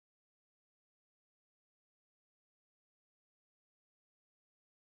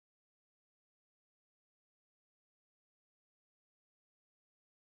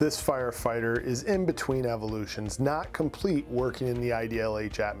This firefighter is in between evolutions, not complete working in the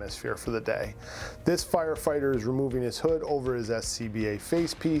IDLH atmosphere for the day. This firefighter is removing his hood over his SCBA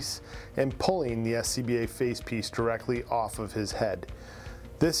facepiece and pulling the SCBA facepiece directly off of his head.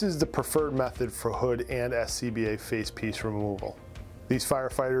 This is the preferred method for hood and SCBA facepiece removal. These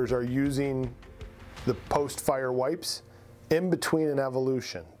firefighters are using the post-fire wipes in between an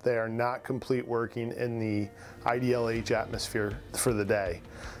evolution. They are not complete working in the IDLH atmosphere for the day.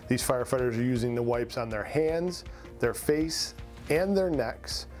 These firefighters are using the wipes on their hands, their face, and their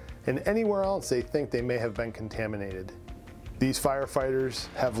necks, and anywhere else they think they may have been contaminated. These firefighters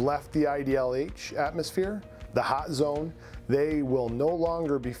have left the IDLH atmosphere, the hot zone. They will no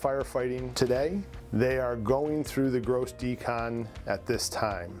longer be firefighting today. They are going through the gross decon at this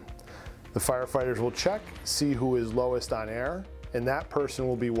time. The firefighters will check, see who is lowest on air, and that person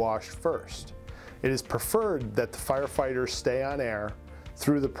will be washed first. It is preferred that the firefighters stay on air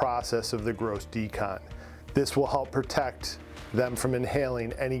through the process of the gross decon. This will help protect them from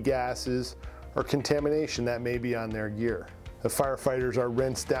inhaling any gases or contamination that may be on their gear. The firefighters are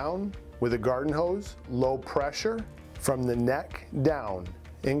rinsed down with a garden hose, low pressure, from the neck down,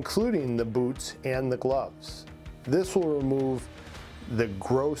 including the boots and the gloves. This will remove the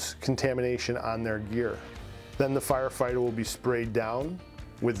gross contamination on their gear. Then the firefighter will be sprayed down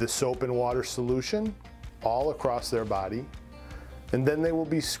with the soap and water solution all across their body, and then they will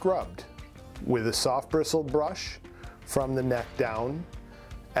be scrubbed with a soft bristled brush from the neck down.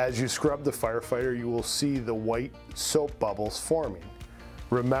 As you scrub the firefighter, you will see the white soap bubbles forming.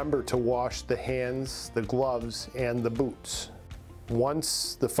 Remember to wash the hands, the gloves, and the boots.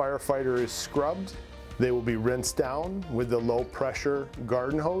 Once the firefighter is scrubbed, they will be rinsed down with the low pressure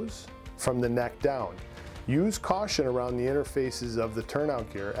garden hose from the neck down. Use caution around the interfaces of the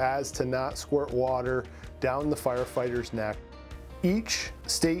turnout gear as to not squirt water down the firefighter's neck. Each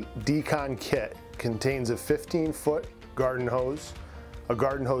state decon kit contains a 15-foot garden hose, a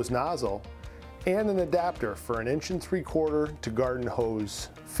garden hose nozzle, and an adapter for an 1 3/4 to garden hose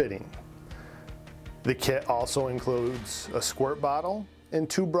fitting. The kit also includes a squirt bottle and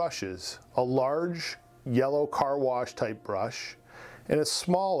 2 brushes, a large yellow car wash type brush and a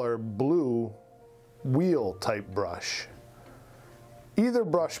smaller blue wheel type brush. Either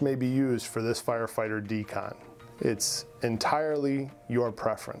brush may be used for this firefighter decon. It's entirely your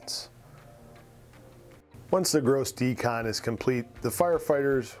preference. Once the gross decon is complete, the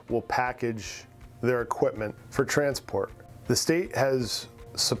firefighters will package their equipment for transport. The state has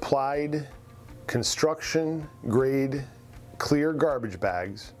supplied construction grade clear garbage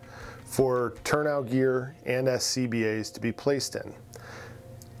bags for turnout gear and SCBAs to be placed in.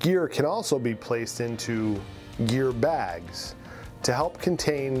 Gear can also be placed into gear bags to help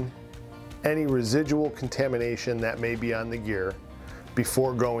contain any residual contamination that may be on the gear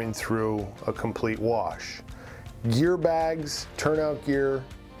before going through a complete wash. Gear bags, turnout gear,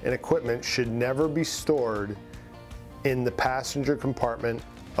 and equipment should never be stored in the passenger compartment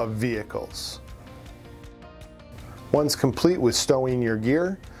of vehicles. Once complete with stowing your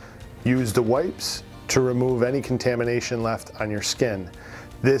gear, use the wipes to remove any contamination left on your skin.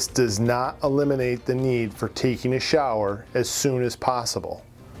 This does not eliminate the need for taking a shower as soon as possible.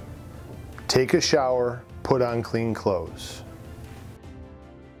 Take a shower, put on clean clothes.